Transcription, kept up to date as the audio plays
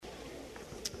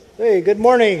Hey, good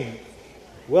morning.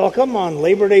 Welcome on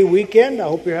Labor Day weekend. I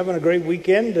hope you're having a great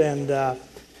weekend and that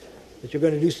you're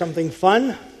going to do something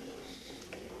fun.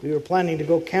 We were planning to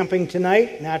go camping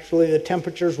tonight. Naturally, the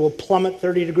temperatures will plummet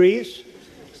 30 degrees.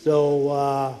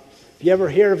 So if you ever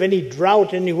hear of any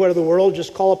drought anywhere in the world,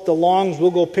 just call up the Longs. We'll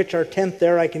go pitch our tent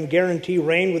there. I can guarantee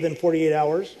rain within 48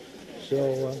 hours.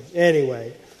 So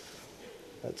anyway,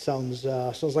 that sounds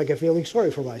like I'm feeling sorry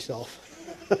for myself.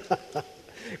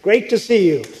 Great to see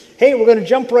you. Hey, we're going to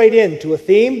jump right into a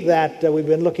theme that we've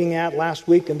been looking at last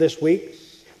week and this week.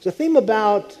 It's a theme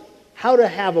about how to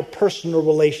have a personal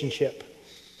relationship.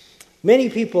 Many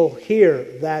people hear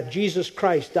that Jesus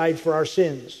Christ died for our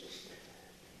sins.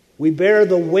 We bear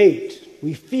the weight,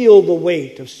 we feel the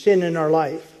weight of sin in our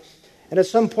life. And at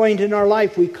some point in our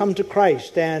life, we come to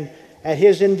Christ, and at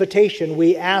His invitation,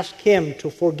 we ask Him to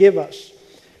forgive us,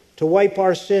 to wipe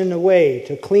our sin away,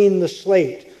 to clean the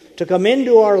slate, to come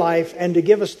into our life and to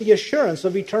give us the assurance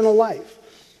of eternal life.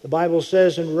 The Bible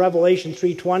says in Revelation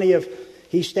 3:20, if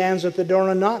He stands at the door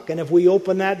and knock, and if we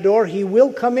open that door, He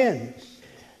will come in.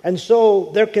 And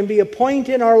so there can be a point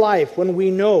in our life when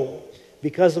we know,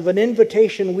 because of an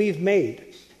invitation we've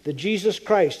made, that Jesus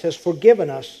Christ has forgiven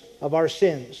us of our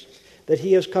sins, that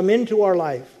He has come into our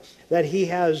life, that He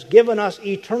has given us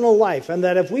eternal life, and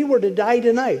that if we were to die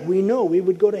tonight, we know we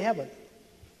would go to heaven.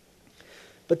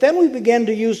 But then we began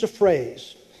to use a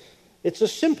phrase. It's a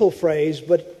simple phrase,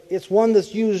 but it's one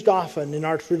that's used often in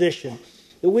our tradition,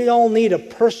 that we all need a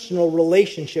personal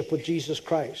relationship with Jesus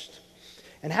Christ.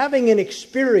 And having an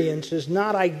experience is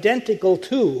not identical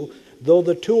to, though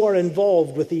the two are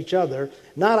involved with each other,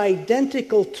 not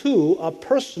identical to a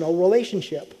personal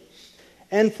relationship.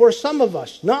 And for some of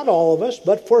us, not all of us,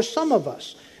 but for some of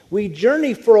us, we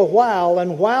journey for a while,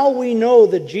 and while we know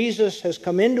that Jesus has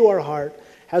come into our heart,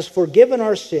 has forgiven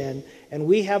our sin, and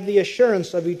we have the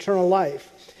assurance of eternal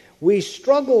life, we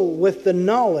struggle with the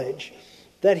knowledge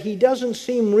that He doesn't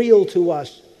seem real to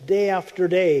us day after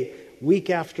day, week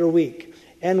after week,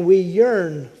 and we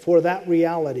yearn for that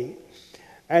reality.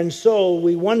 And so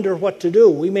we wonder what to do.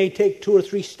 We may take 2 or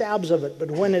 3 stabs of it,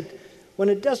 but when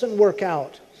it doesn't work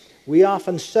out, we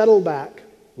often settle back.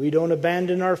 We don't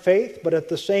abandon our faith, but at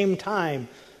the same time,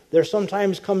 there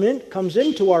sometimes comes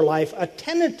into our life a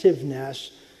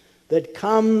tentativeness that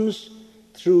comes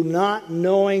through not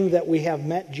knowing that we have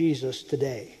met Jesus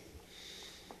today.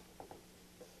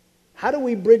 How do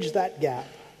we bridge that gap?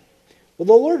 Well,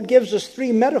 the Lord gives us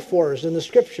 3 metaphors in the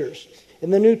Scriptures,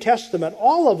 in the New Testament.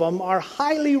 All of them are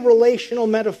highly relational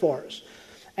metaphors.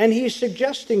 And He's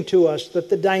suggesting to us that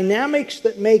the dynamics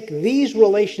that make these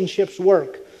relationships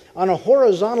work on a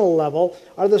horizontal level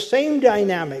are the same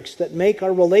dynamics that make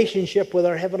our relationship with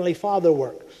our Heavenly Father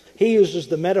work. He uses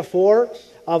the metaphor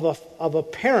of a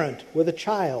parent with a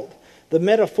child, the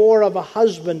metaphor of a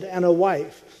husband and a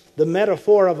wife, the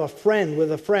metaphor of a friend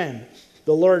with a friend.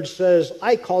 The Lord says,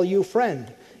 I call you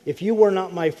friend. If you were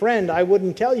not my friend, I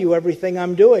wouldn't tell you everything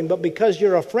I'm doing. But because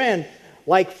you're a friend,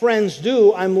 like friends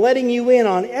do, I'm letting you in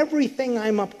on everything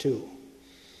I'm up to.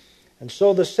 And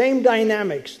so the same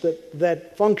dynamics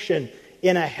that function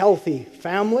in a healthy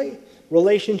family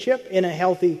relationship, in a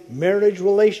healthy marriage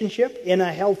relationship, in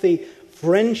a healthy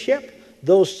friendship,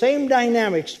 those same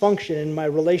dynamics function in my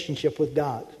relationship with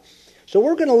God. So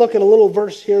we're going to look at a little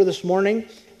verse here this morning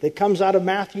that comes out of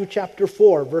Matthew chapter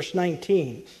 4, verse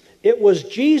 19. It was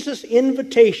Jesus'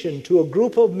 invitation to a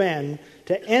group of men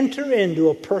to enter into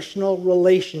a personal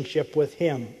relationship with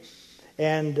Him.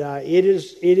 And it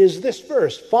is this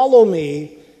verse, follow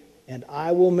me, and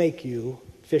I will make you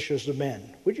fishers of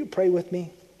men. Would you pray with me?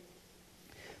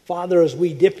 Father, as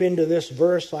we dip into this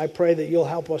verse, I pray that you'll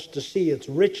help us to see its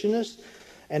richness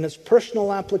and its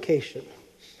personal application,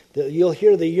 that you'll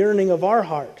hear the yearning of our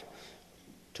heart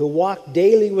to walk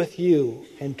daily with you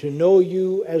and to know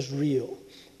you as real.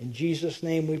 In Jesus'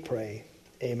 name we pray,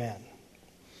 amen.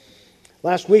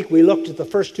 Last week we looked at the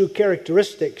first 2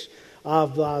 characteristics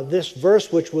of this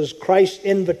verse, which was Christ's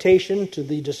invitation to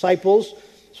the disciples,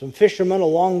 some fishermen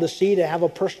along the sea, to have a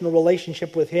personal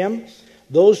relationship with Him.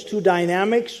 Those 2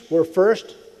 dynamics were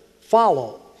first,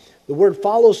 follow. The word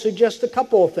follow suggests a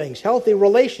couple of things. Healthy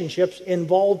relationships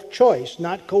involve choice,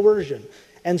 not coercion.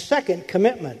 And second,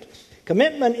 commitment.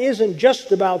 Commitment isn't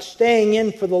just about staying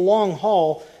in for the long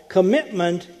haul.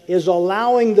 Commitment is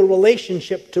allowing the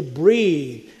relationship to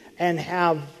breathe and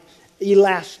have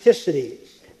elasticity.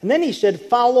 And then He said,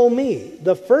 follow me.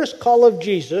 The first call of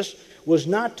Jesus was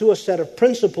not to a set of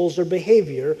principles or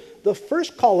behavior. The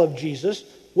first call of Jesus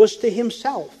was to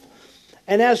Himself.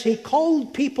 And as He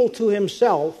called people to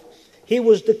Himself, He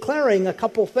was declaring a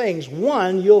couple things.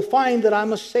 One, you'll find that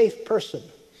I'm a safe person.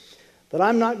 that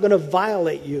I'm not going to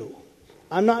violate you.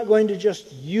 I'm not going to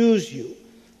just use you,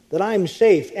 that I'm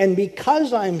safe. And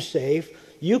because I'm safe,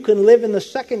 you can live in the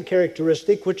second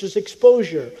characteristic, which is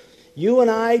exposure. You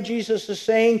and I, Jesus is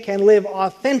saying, can live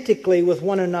authentically with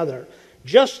one another,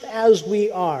 just as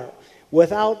we are,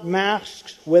 without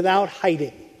masks, without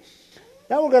hiding.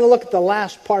 Now we're going to look at the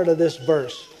last part of this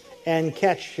verse and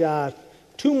catch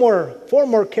four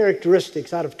more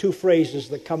characteristics out of two phrases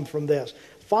that come from this.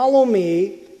 Follow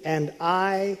me, and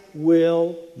I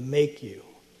will make you.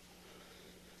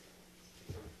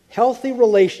 Healthy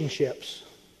relationships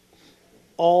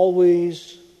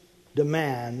always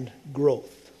demand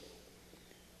growth.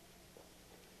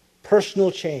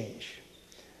 Personal change.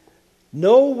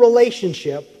 No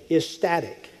relationship is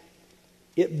static.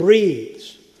 It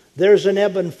breathes. There's an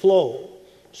ebb and flow.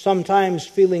 Sometimes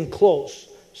feeling close.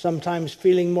 Sometimes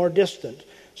feeling more distant.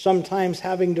 Sometimes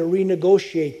having to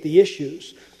renegotiate the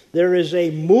issues. There is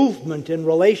a movement in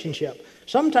relationship.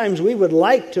 Sometimes we would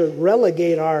like to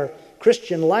relegate our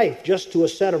Christian life just to a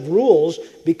set of rules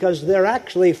because they're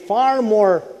actually far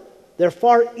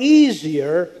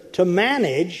easier to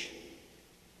manage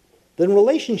than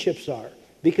relationships are,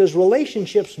 because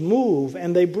relationships move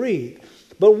and they breathe.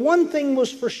 But one thing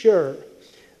was for sure,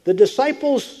 the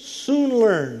disciples soon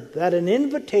learned that an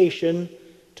invitation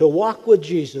to walk with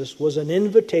Jesus was an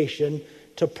invitation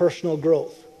to personal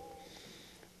growth.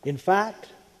 In fact,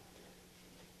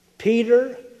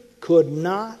 Peter could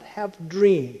not have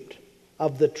dreamed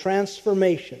of the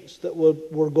transformations that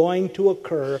were going to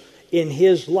occur in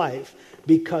his life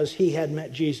because he had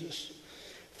met Jesus.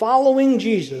 Following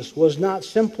Jesus was not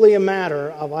simply a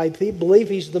matter of, I believe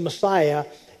he's the Messiah,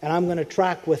 and I'm going to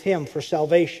track with him for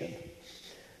salvation.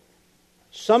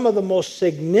 Some of the most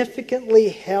significantly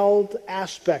held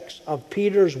aspects of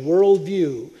Peter's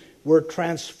worldview were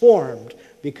transformed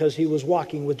because he was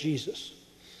walking with Jesus.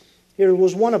 Here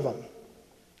was one of them.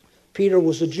 Peter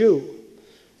was a Jew.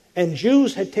 And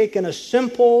Jews had taken a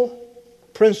simple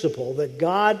principle that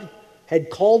God had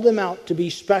called them out to be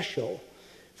special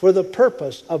for the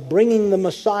purpose of bringing the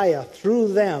Messiah through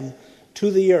them to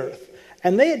the earth.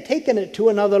 And they had taken it to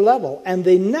another level. And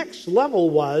the next level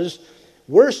was,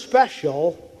 we're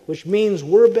special, which means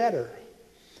we're better.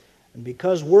 And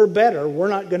because we're better, we're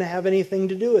not going to have anything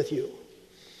to do with you.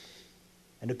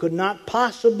 And it could not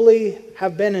possibly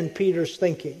have been in Peter's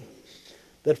thinking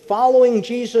that following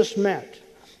Jesus meant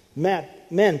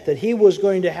that he was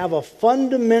going to have a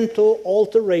fundamental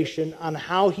alteration on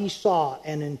how he saw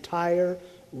an entire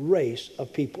race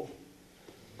of people.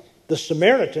 The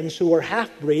Samaritans, who were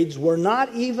half-breeds, were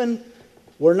not even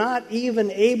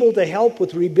able to help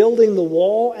with rebuilding the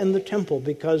wall and the temple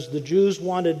because the Jews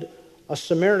wanted a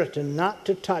Samaritan not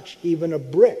to touch even a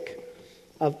brick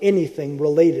of anything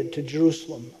related to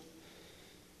Jerusalem.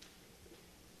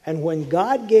 And when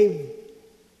God gave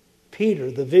Peter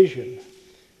the vision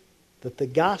that the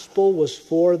gospel was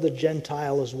for the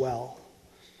Gentile as well,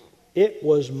 it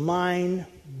was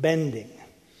mind-bending.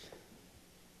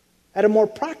 At a more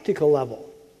practical level,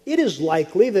 it is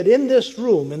likely that in this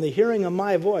room, in the hearing of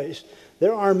my voice,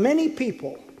 there are many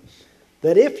people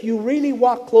that if you really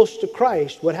walk close to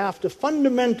Christ would have to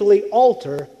fundamentally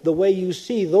alter the way you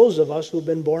see those of us who've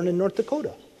been born in North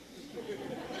Dakota.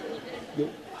 I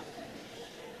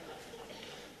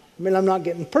mean, I'm not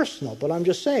getting personal, but I'm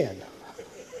just saying.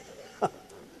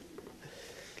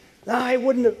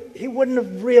 He wouldn't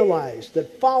have realized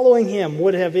that following him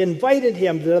would have invited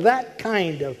him to that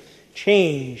kind of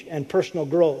change and personal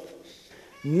growth.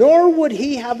 Nor would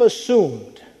he have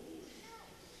assumed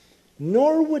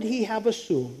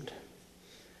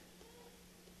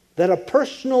that a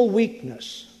personal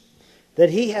weakness that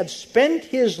he had spent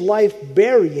his life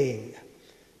burying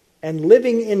and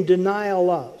living in denial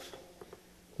of,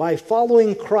 by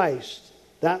following Christ,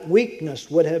 that weakness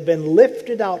would have been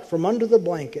lifted out from under the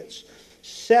blankets,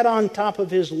 set on top of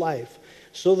his life,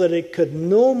 so that it could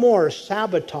no more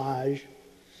sabotage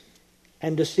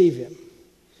and deceive him.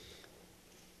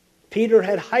 Peter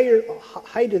had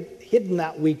hidden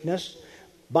that weakness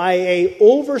by an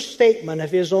overstatement of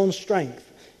his own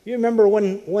strength. You remember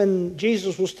when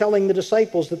Jesus was telling the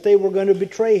disciples that they were going to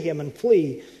betray him and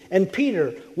flee, and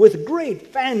Peter, with great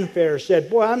fanfare, said,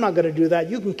 "Boy, I'm not going to do that.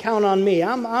 You can count on me.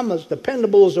 I'm as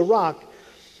dependable as a rock."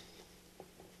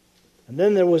 And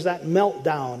then there was that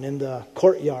meltdown in the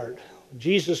courtyard.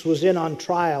 Jesus was in on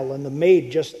trial, and the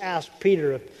maid just asked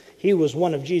Peter if he was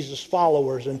one of Jesus'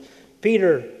 followers. And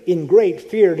Peter, in great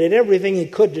fear, did everything he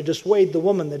could to dissuade the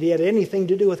woman that he had anything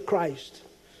to do with Christ.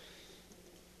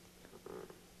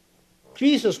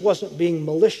 Jesus wasn't being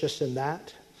malicious in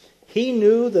that. He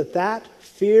knew that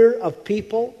fear of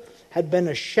people had been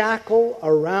a shackle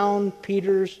around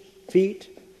Peter's feet,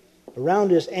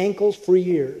 around his ankles for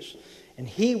years. And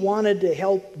he wanted to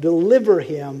help deliver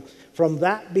him from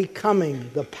that becoming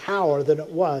the power that it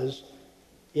was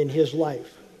in his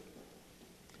life.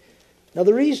 Now,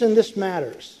 the reason this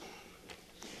matters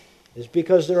is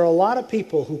because there are a lot of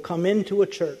people who come into a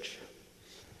church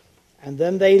and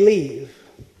then they leave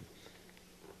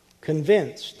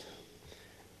convinced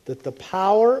that the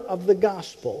power of the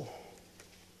gospel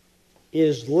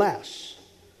is less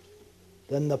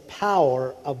than the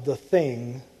power of the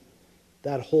thing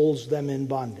that holds them in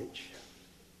bondage.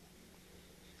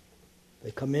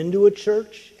 They come into a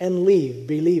church and leave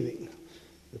believing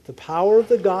that the power of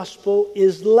the gospel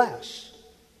is less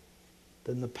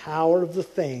than the power of the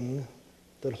thing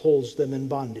that holds them in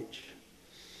bondage.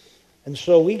 And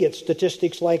so we get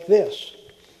statistics like this.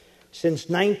 Since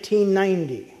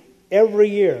 1990, every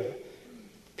year,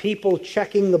 people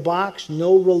checking the box,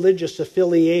 no religious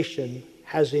affiliation,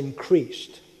 has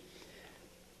increased.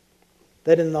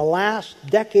 That in the last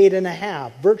decade and a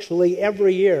half, virtually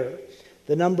every year,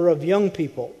 the number of young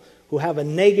people who have a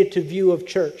negative view of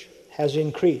church has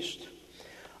increased.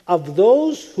 Of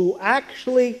those who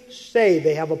actually say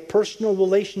they have a personal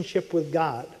relationship with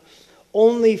God,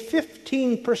 only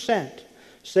 15%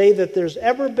 say that there's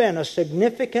ever been a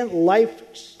significant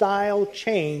lifestyle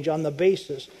change on the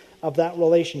basis of that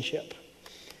relationship.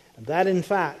 And that, in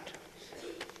fact,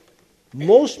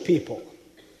 most people,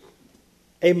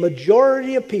 a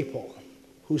majority of people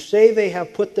who say they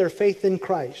have put their faith in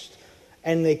Christ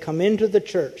and they come into the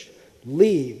church,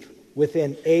 leave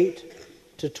within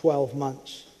 8 to 12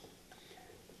 months.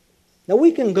 Now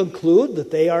we can conclude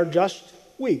that they are just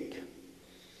weak,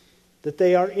 that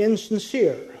they are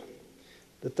insincere,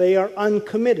 that they are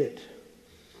uncommitted.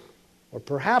 Or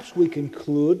perhaps we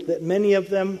conclude that many of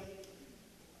them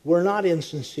were not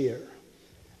insincere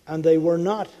and they were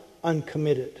not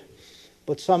uncommitted,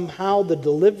 but somehow the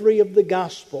delivery of the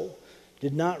gospel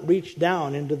did not reach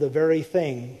down into the very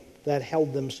thing that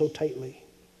held them so tightly.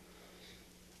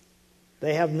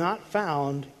 They have not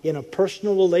found in a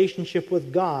personal relationship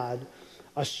with God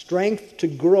a strength to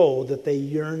grow that they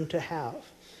yearn to have.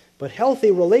 But healthy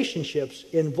relationships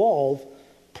involve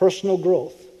personal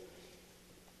growth.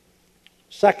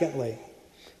 Secondly,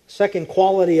 second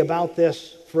quality about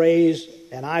this phrase,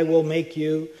 and I will make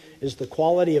you, is the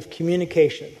quality of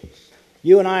communication.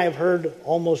 You and I have heard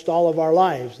almost all of our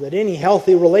lives that any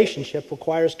healthy relationship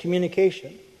requires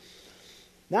communication.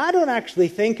 Now, I don't actually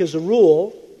think, as a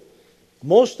rule,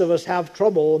 most of us have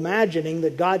trouble imagining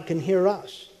that God can hear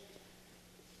us.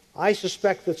 I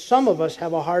suspect that some of us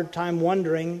have a hard time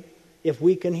wondering if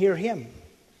we can hear Him,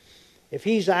 if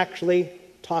He's actually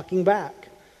talking back.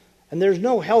 And there's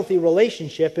no healthy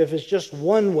relationship if it's just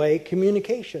one-way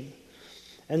communication.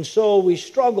 And so we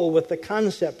struggle with the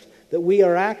concept that we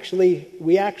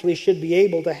actually should be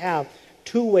able to have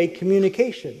two-way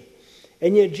communication.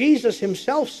 And yet Jesus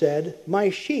Himself said, "My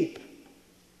sheep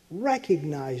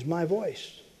recognize my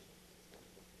voice."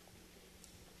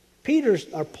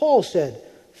 Paul said,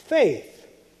 "Faith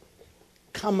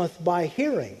cometh by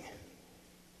hearing."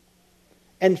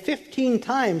 And 15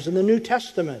 times in the New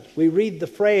Testament we read the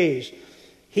phrase,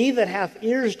 "He that hath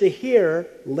ears to hear,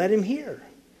 let him hear."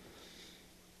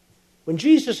 When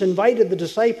Jesus invited the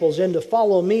disciples in to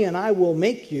follow me and I will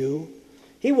make you,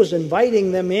 He was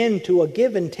inviting them into a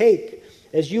give and take.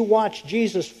 As you watch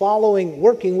Jesus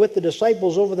working with the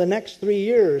disciples over the next 3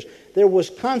 years, there was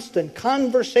constant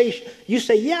conversation. You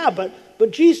say, yeah,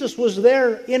 but Jesus was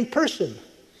there in person.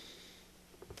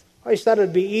 I just thought it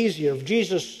would be easier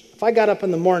if I got up in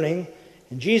the morning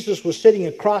and Jesus was sitting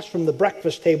across from the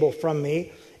breakfast table from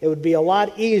me, it would be a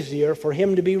lot easier for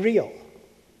Him to be real.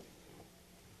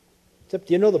 Except,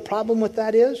 you know the problem with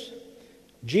that is?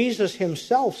 Jesus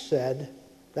Himself said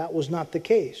that was not the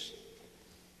case.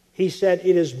 He said,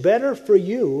 "It is better for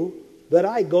you that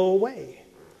I go away.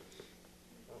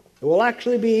 It will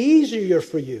actually be easier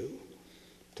for you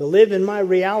to live in my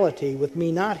reality with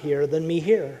me not here than me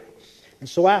here." And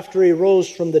so after He rose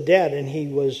from the dead and he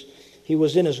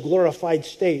was in His glorified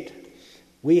state,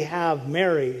 we have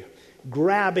Mary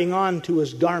grabbing onto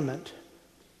His garment,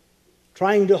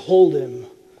 trying to hold Him.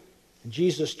 And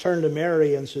Jesus turned to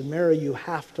Mary and said, "Mary, you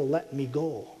have to let me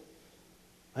go.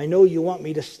 I know you want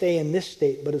me to stay in this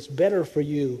state, but it's better for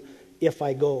you if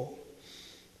I go."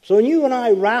 So when you and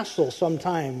I wrestle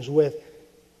sometimes with,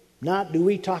 not do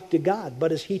we talk to God,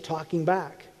 but is He talking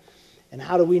back? And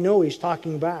how do we know He's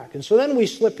talking back? And so then we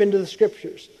slip into the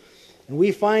Scriptures. And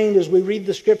we find as we read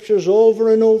the Scriptures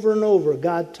over and over and over,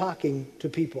 God talking to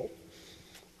people.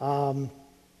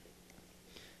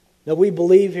 Now, we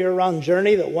believe here around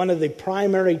Journey that one of the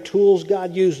primary tools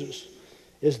God uses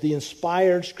is the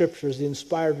inspired Scriptures, the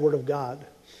inspired Word of God.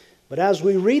 But as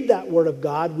we read that Word of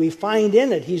God, we find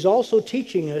in it, He's also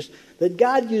teaching us that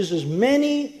God uses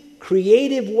many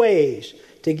creative ways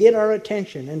to get our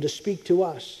attention and to speak to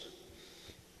us.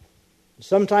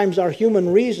 Sometimes our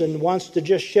human reason wants to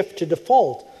just shift to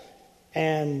default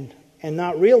and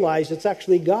not realize it's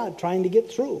actually God trying to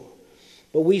get through.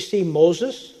 But we see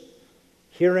Moses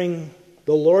hearing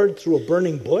the Lord through a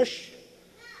burning bush.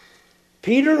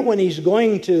 Peter, when he's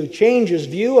going to change his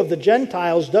view of the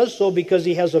Gentiles, does so because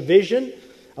he has a vision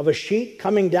of a sheet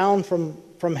coming down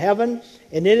from heaven,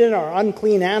 and in it are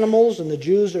unclean animals, and the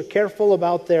Jews are careful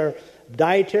about their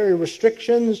dietary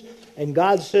restrictions, and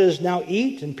God says, now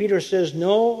eat, and Peter says,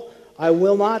 no, I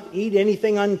will not eat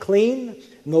anything unclean,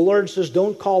 and the Lord says,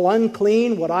 don't call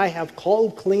unclean what I have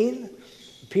called clean.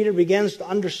 Peter begins to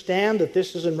understand that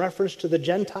this is in reference to the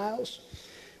Gentiles.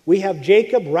 We have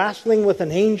Jacob wrestling with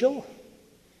an angel.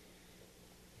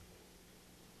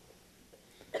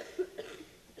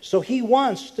 So he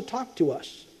wants to talk to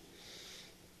us.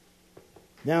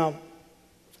 Now,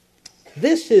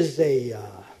 this is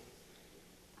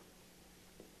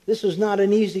not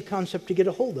an easy concept to get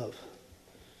a hold of.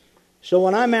 So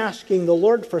when I'm asking the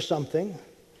Lord for something,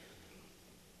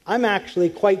 I'm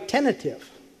actually quite tentative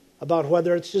about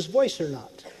whether it's His voice or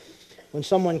not. When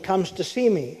someone comes to see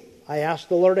me, I ask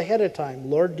the Lord ahead of time,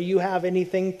 Lord, do you have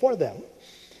anything for them?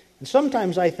 And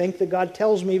sometimes I think that God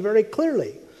tells me very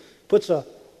clearly, puts an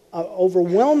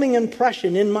overwhelming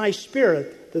impression in my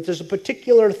spirit that there's a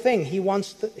particular thing He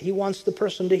wants the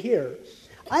person to hear.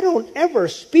 I don't ever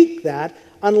speak that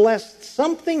unless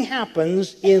something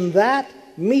happens in that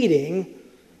meeting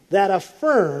that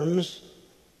affirms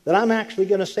that I'm actually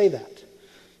going to say that.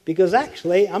 Because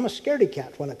actually, I'm a scaredy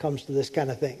cat when it comes to this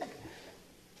kind of thing.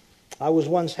 I was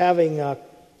once having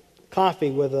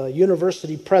coffee with a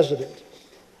university president,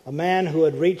 a man who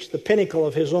had reached the pinnacle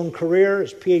of his own career.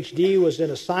 His PhD was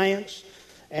in a science.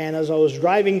 And as I was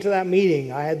driving to that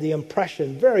meeting, I had the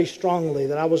impression very strongly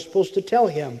that I was supposed to tell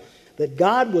him that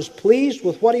God was pleased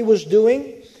with what he was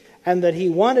doing and that He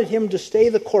wanted him to stay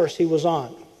the course he was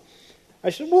on. I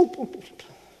said, well,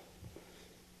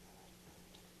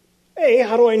 A,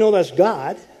 how do I know that's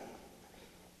God?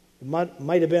 It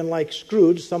might have been like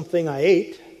Scrooge, something I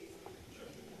ate.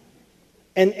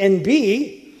 And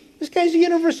B, this guy's a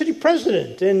university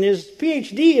president, and his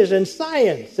PhD is in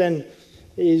science, and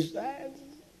I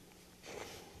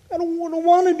don't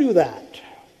want to do that.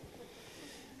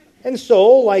 And so,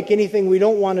 like anything we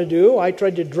don't want to do, I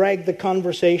tried to drag the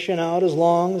conversation out as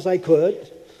long as I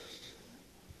could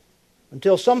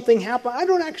until something happened. I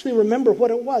don't actually remember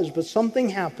what it was, but something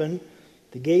happened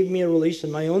that gave me a release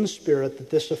in my own spirit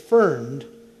that this affirmed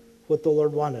what the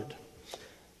Lord wanted.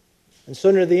 And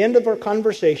so near the end of our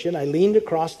conversation, I leaned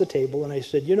across the table and I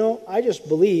said, I just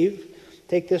believe,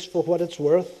 take this for what it's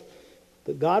worth,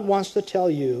 that God wants to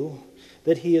tell you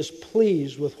that He is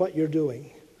pleased with what you're doing.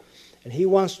 And He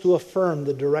wants to affirm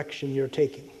the direction you're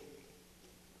taking.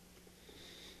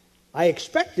 I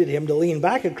expected him to lean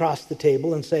back across the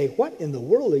table and say, what in the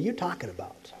world are you talking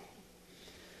about?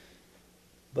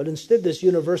 But instead, this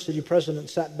university president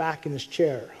sat back in his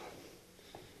chair,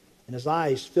 and his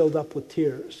eyes filled up with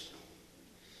tears.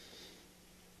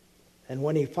 And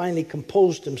when he finally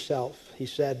composed himself, he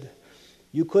said,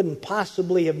 you couldn't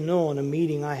possibly have known a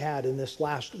meeting I had in this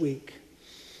last week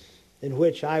in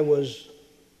which I was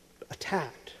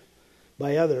attacked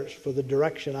by others for the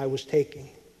direction I was taking.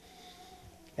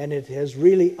 And it has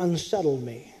really unsettled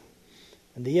me.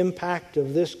 And the impact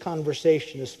of this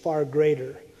conversation is far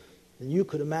greater than you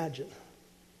could imagine.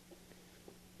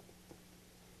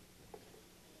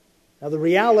 Now, the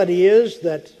reality is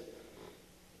that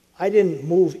I didn't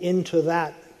move into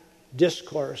that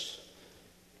discourse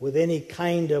with any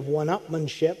kind of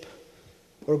one-upmanship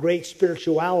or great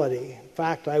spirituality. In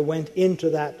fact, I went into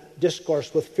that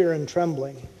discourse with fear and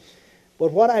trembling.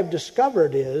 But what I've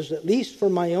discovered is, at least for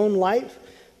my own life,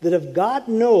 that if God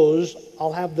knows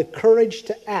I'll have the courage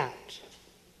to act,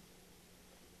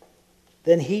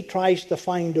 then He tries to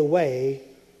find a way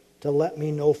to let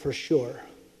me know for sure.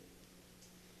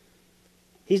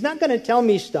 He's not going to tell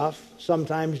me stuff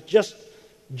sometimes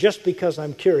just because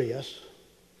I'm curious.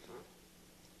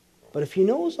 But if He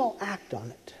knows I'll act on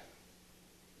it,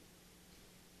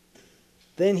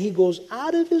 then He goes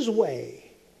out of His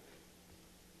way.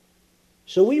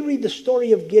 So we read the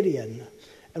story of Gideon.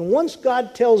 And once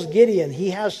God tells Gideon He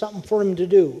has something for him to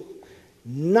do,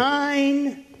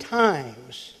 9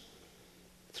 times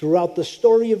throughout the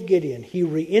story of Gideon, He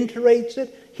reiterates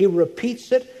it, He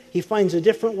repeats it, He finds a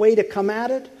different way to come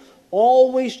at it.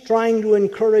 always trying to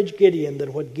encourage Gideon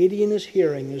that what Gideon is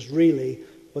hearing is really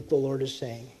what the Lord is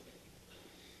saying.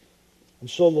 And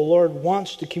so the Lord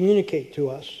wants to communicate to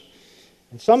us.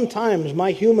 And sometimes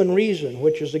my human reason,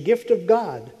 which is a gift of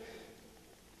God,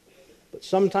 but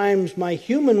sometimes my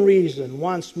human reason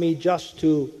wants me just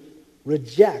to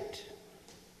reject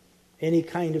any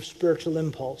kind of spiritual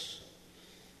impulse.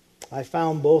 I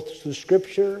found both through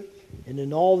Scripture and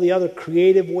in all the other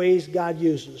creative ways God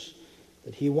uses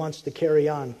that He wants to carry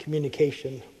on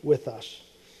communication with us.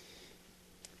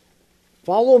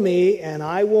 Follow me and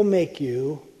I will make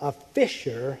you a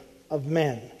fisher of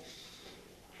men.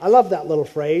 I love that little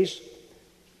phrase.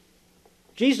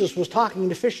 Jesus was talking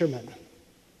to fishermen.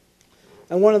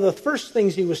 And one of the first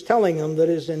things He was telling them that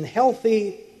is in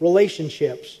healthy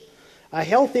relationships, a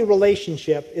healthy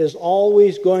relationship is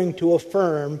always going to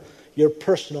affirm your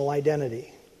personal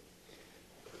identity.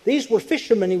 These were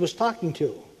fishermen He was talking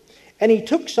to. And He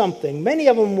took something. Many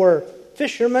of them were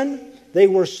fishermen. They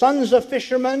were sons of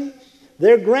fishermen.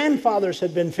 Their grandfathers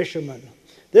had been fishermen.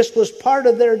 This was part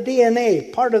of their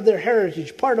DNA, part of their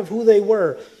heritage, part of who they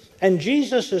were. And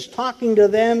Jesus is talking to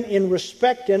them in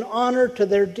respect and honor to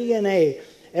their DNA.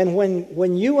 And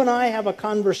when you and I have a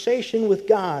conversation with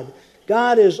God,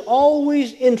 God is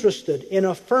always interested in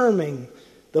affirming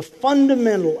the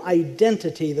fundamental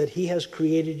identity that He has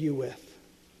created you with.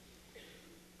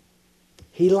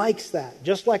 He likes that.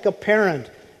 Just like a parent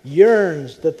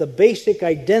yearns that the basic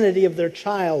identity of their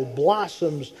child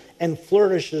blossoms and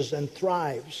flourishes and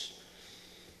thrives.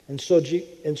 And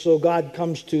so God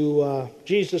comes to,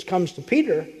 Jesus comes to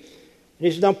Peter, and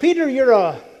He says, now Peter,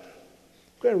 I'm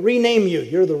going to rename you.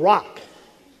 You're the rock.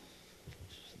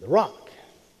 The rock.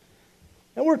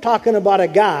 And we're talking about a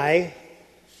guy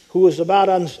who is about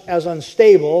as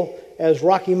unstable as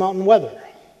Rocky Mountain weather.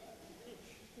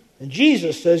 And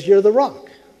Jesus says, you're the rock.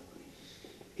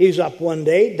 He's up one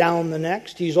day, down the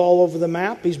next. He's all over the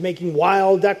map. He's making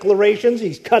wild declarations.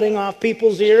 He's cutting off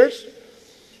people's ears.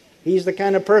 He's the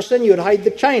kind of person you'd hide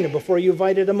the china before you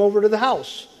invited him over to the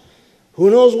house. Who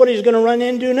knows what he's going to run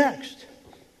into next?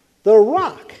 The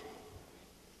rock.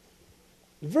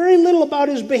 Very little about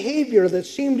his behavior that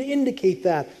seemed to indicate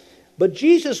that. But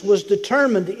Jesus was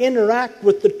determined to interact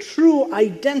with the true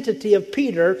identity of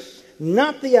Peter,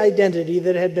 not the identity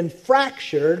that had been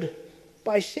fractured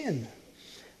by sin.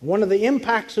 One of the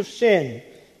impacts of sin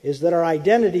is that our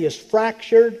identity is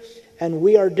fractured and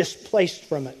we are displaced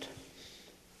from it.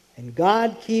 And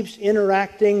God keeps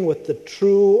interacting with the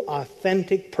true,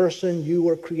 authentic person you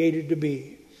were created to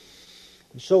be.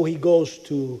 And so he goes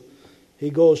to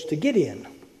Gideon.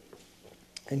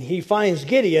 And he finds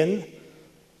Gideon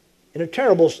in a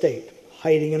terrible state,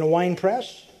 hiding in a wine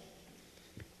press.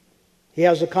 He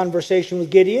has a conversation with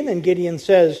Gideon, and Gideon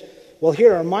says, well,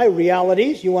 here are my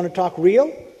realities. You want to talk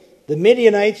real? The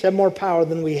Midianites have more power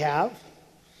than we have.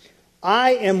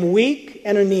 I am weak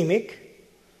and anemic,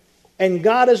 and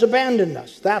God has abandoned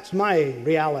us. That's my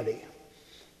reality.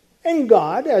 And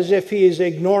God, as if He is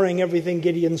ignoring everything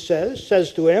Gideon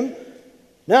says to him,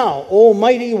 now, O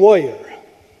mighty warrior,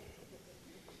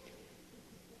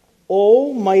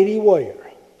 O mighty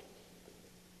warrior,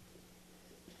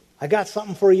 I got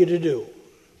something for you to do.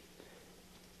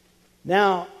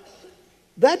 Now,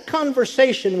 that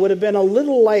conversation would have been a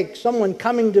little like someone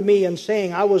coming to me and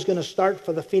saying I was going to start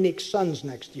for the Phoenix Suns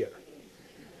next year.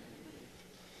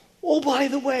 Oh, by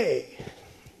the way,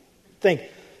 think,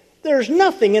 there's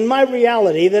nothing in my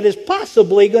reality that is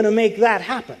possibly going to make that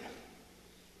happen.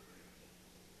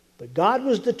 But God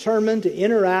was determined to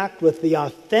interact with the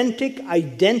authentic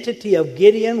identity of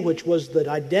Gideon, which was the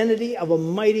identity of a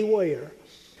mighty warrior.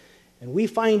 And we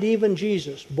find even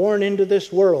Jesus, born into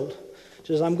this world,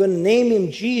 says, I'm going to name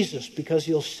him Jesus because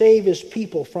he'll save his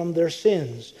people from their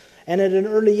sins. And at an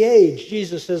early age,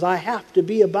 Jesus says, I have to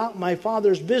be about my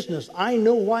Father's business. I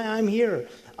know why I'm here.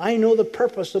 I know the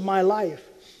purpose of my life.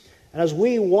 And as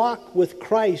we walk with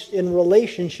Christ in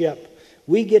relationship,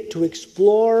 we get to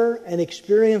explore and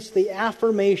experience the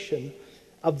affirmation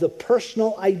of the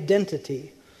personal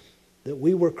identity that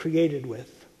we were created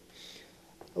with.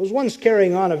 I was once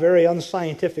carrying on a very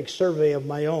unscientific survey of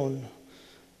my own.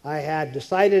 I had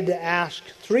decided to ask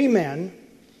 3 men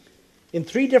in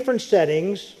 3 different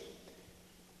settings,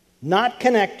 not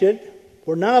connected,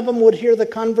 where none of them would hear the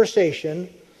conversation,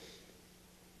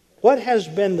 what has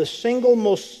been the single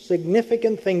most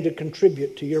significant thing to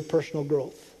contribute to your personal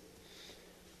growth?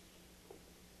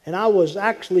 And I was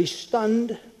actually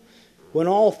stunned when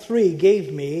all 3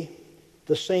 gave me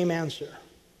the same answer.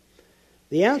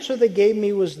 The answer they gave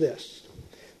me was this: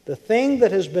 the thing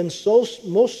that has been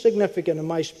most significant in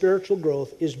my spiritual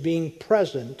growth is being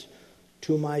present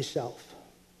to myself.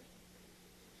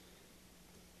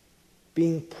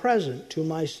 being present to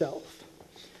myself,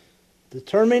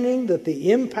 determining that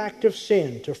the impact of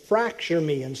sin to fracture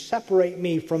me and separate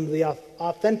me from the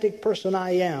authentic person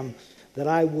I am, that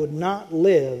I would not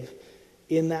live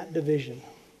in that division.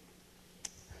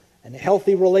 And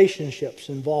healthy relationships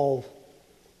involve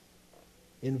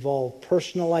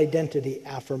personal identity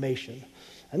affirmation.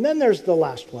 And then there's the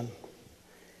last one.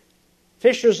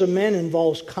 Fishers of men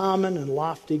involves common and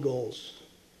lofty goals.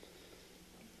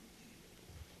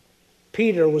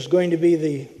 Peter was going to be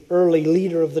the early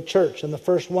leader of the church and the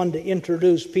first one to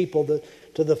introduce people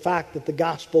to the fact that the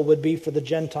gospel would be for the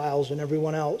Gentiles and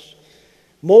everyone else.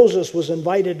 Moses was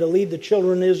invited to lead the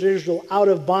children of Israel out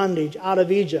of bondage, out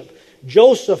of Egypt.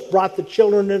 Joseph brought the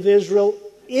children of Israel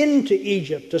into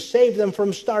Egypt to save them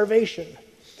from starvation.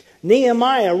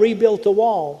 Nehemiah rebuilt the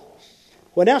wall.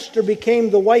 When Esther became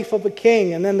the wife of a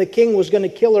king, and then the king was going to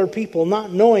kill her people,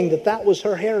 not knowing that that was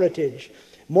her heritage,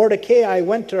 Mordecai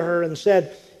went to her and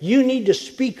said, "You need to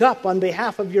speak up on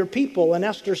behalf of your people." And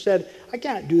Esther said, "I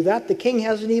can't do that. The king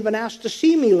hasn't even asked to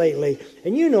see me lately.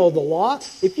 And you know the law.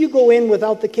 If you go in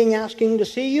without the king asking to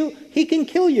see you, he can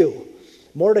kill you."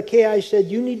 Mordecai said,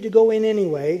 "You need to go in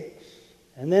anyway."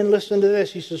 And then listen to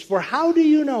this. He says, "For how do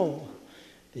you know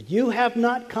that you have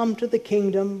not come to the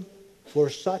kingdom for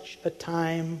such a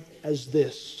time as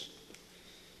this?"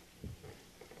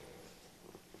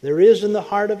 There is in the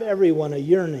heart of everyone a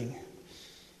yearning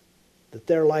that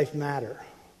their life matter,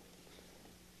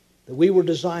 that we were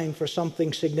designed for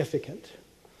something significant.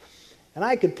 And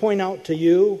I could point out to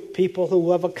you people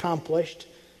who have accomplished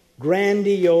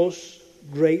grandiose,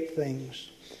 great things.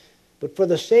 But for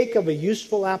the sake of a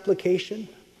useful application,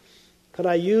 could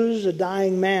I use a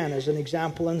dying man as an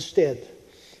example instead?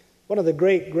 One of the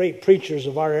great preachers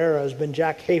of our era has been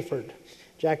Jack Hayford.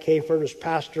 Jack Hayford was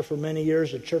pastor for many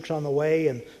years at Church on the Way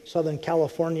in Southern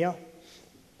California.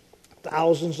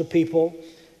 Thousands of people.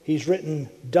 He's written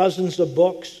dozens of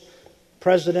books,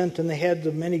 president and the head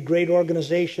of many great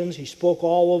organizations. He spoke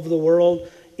all over the world.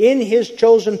 In his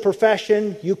chosen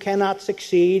profession, you cannot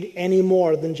succeed any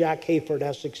more than Jack Hayford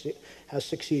has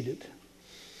succeeded.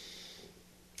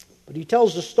 But he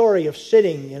tells the story of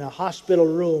sitting in a hospital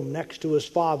room next to his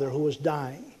father who was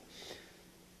dying.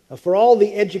 For all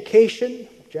the education,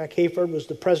 Jack Hayford was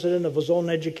the president of his own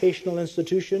educational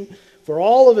institution, for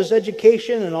all of his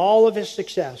education and all of his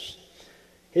success.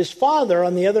 His father,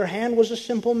 on the other hand, was a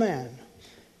simple man.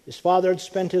 His father had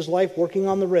spent his life working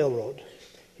on the railroad.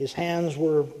 His hands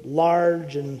were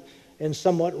large and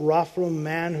somewhat rough from a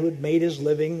man who had made his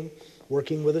living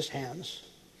working with his hands.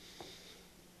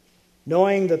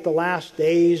 Knowing that the last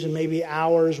days and maybe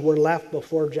hours were left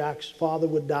before Jack's father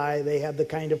would die, they had the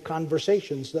kind of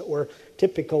conversations that were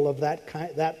typical of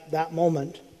that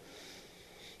moment.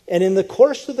 And in the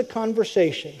course of the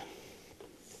conversation,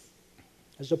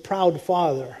 as a proud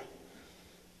father,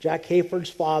 Jack Hayford's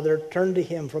father turned to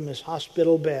him from his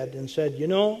hospital bed and said, "You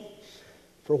know,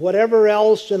 for whatever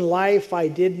else in life I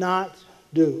did not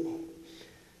do,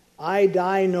 I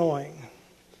die knowing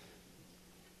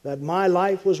that my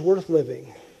life was worth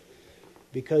living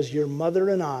because your mother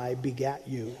and I begat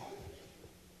you."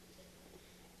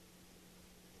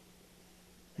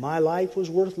 My life was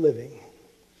worth living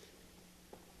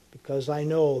because I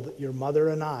know that your mother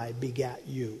and I begat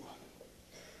you.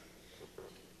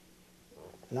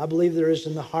 And I believe there is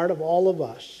in the heart of all of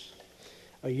us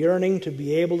a yearning to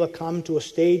be able to come to a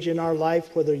stage in our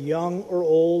life, whether young or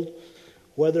old,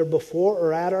 whether before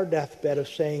or at our deathbed, of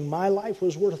saying, my life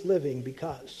was worth living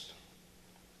because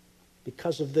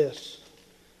of this.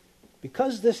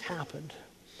 Because this happened.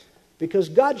 Because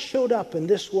God showed up in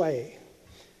this way.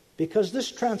 Because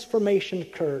this transformation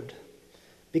occurred.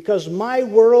 Because my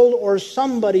world or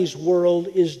somebody's world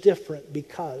is different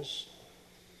because.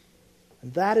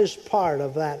 And that is part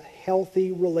of that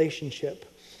healthy relationship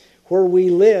where we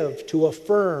live to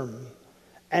affirm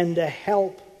and to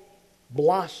help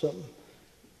blossom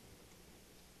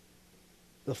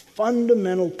the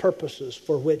fundamental purposes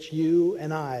for which you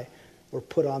and I were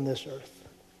put on this earth.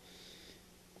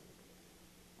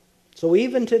 So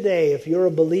even today, if you're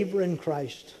a believer in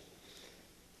Christ,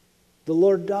 the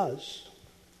Lord does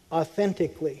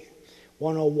authentically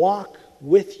want to walk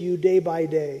with you day by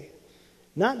day,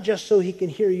 not just so He can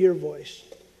hear your voice,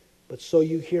 but so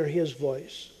you hear His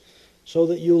voice, so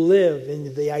that you live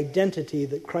in the identity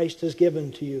that Christ has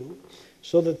given to you,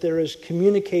 so that there is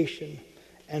communication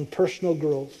and personal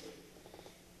growth.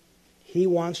 He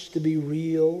wants to be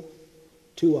real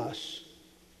to us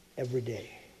every day.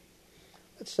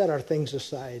 Let's set our things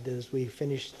aside as we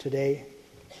finish today.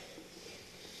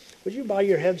 Would you bow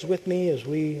your heads with me as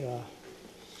we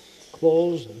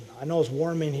closed. And I know it's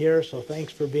warm in here, so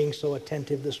thanks for being so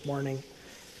attentive this morning.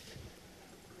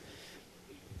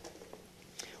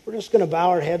 We're just going to bow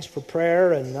our heads for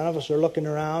prayer, and none of us are looking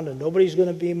around, and nobody's going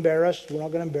to be embarrassed. We're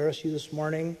not going to embarrass you this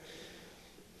morning.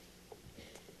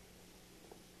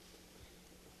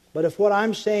 But if what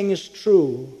I'm saying is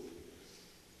true,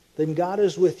 then God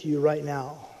is with you right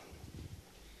now.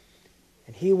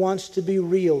 And He wants to be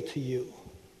real to you.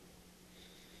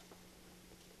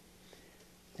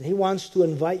 And He wants to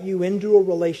invite you into a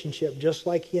relationship just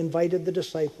like He invited the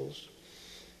disciples,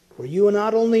 where you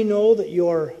not only know that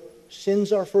your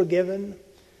sins are forgiven,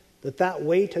 that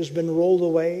weight has been rolled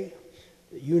away,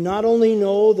 that you not only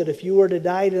know that if you were to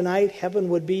die tonight, heaven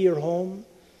would be your home,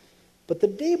 but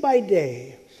that day by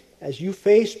day, as you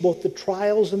face both the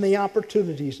trials and the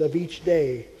opportunities of each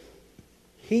day,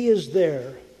 He is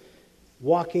there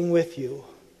walking with you.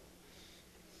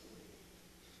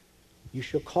 You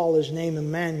shall call His name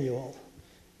Emmanuel,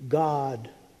 God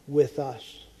with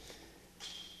us.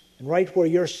 And right where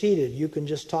you're seated, you can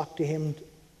just talk to Him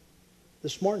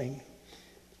this morning.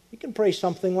 You can pray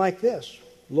something like this: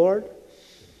 Lord,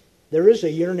 there is a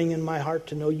yearning in my heart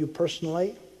to know You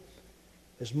personally.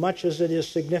 As much as it is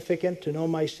significant to know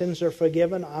my sins are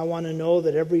forgiven, I want to know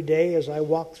that every day as I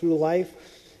walk through life,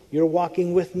 You're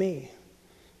walking with me.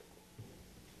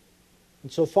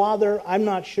 And so, Father, I'm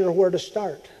not sure where to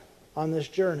start on this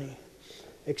journey,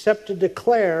 except to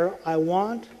declare I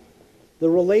want the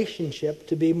relationship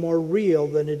to be more real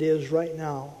than it is right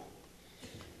now.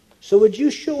 So would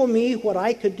You show me what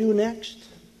I could do next?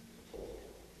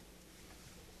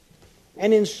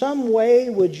 And in some way,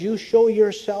 would You show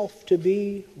Yourself to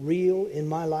be real in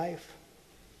my life?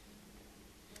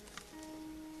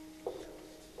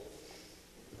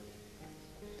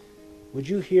 Would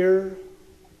You hear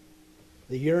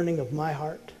the yearning of my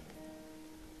heart?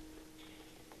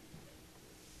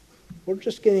 We're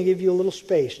just going to give you a little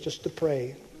space just to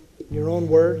pray in your own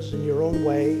words, in your own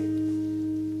way.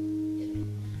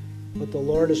 What the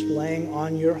Lord is laying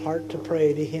on your heart to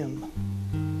pray to Him.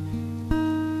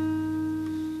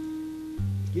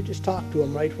 You just talk to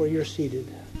Him right where you're seated.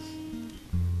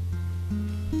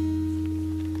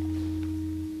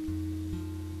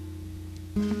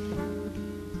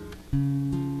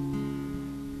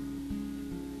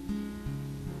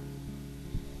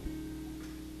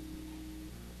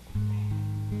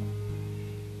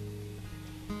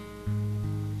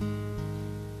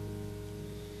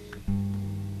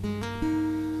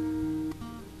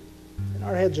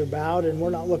 Our heads are bowed and we're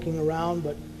not looking around,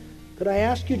 but could I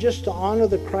ask you just to honor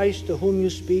the Christ to whom you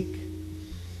speak?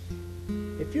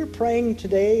 If you're praying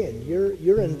today and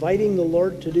you're inviting the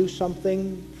Lord to do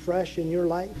something fresh in your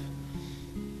life,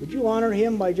 would you honor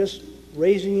Him by just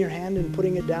raising your hand and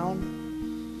putting it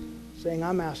down? Saying,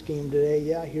 I'm asking Him today,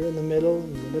 yeah, here in the middle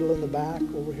in the back,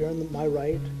 over here on my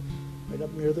right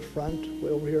up near the front, way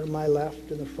over here on my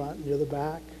left in the front, near the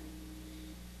back,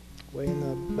 way in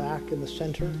the back in the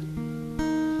center.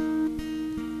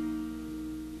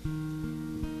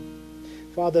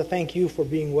 Father, thank You for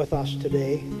being with us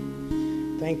today.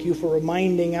 Thank You for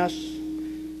reminding us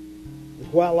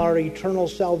that while our eternal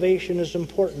salvation is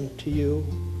important to You,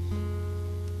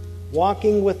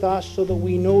 walking with us so that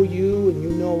we know You and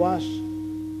You know us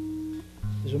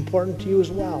is important to You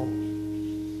as well.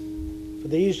 For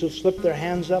these who slip their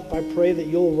hands up, I pray that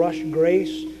You'll rush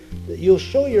grace, that You'll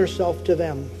show Yourself to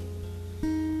them.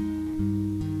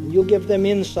 And You'll give them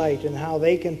insight in how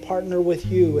they can partner with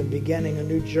You in beginning a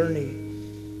new journey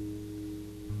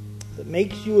that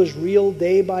makes You as real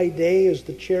day by day as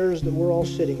the chairs that we're all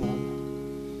sitting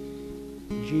on.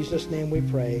 In Jesus' name we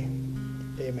pray.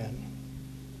 Amen.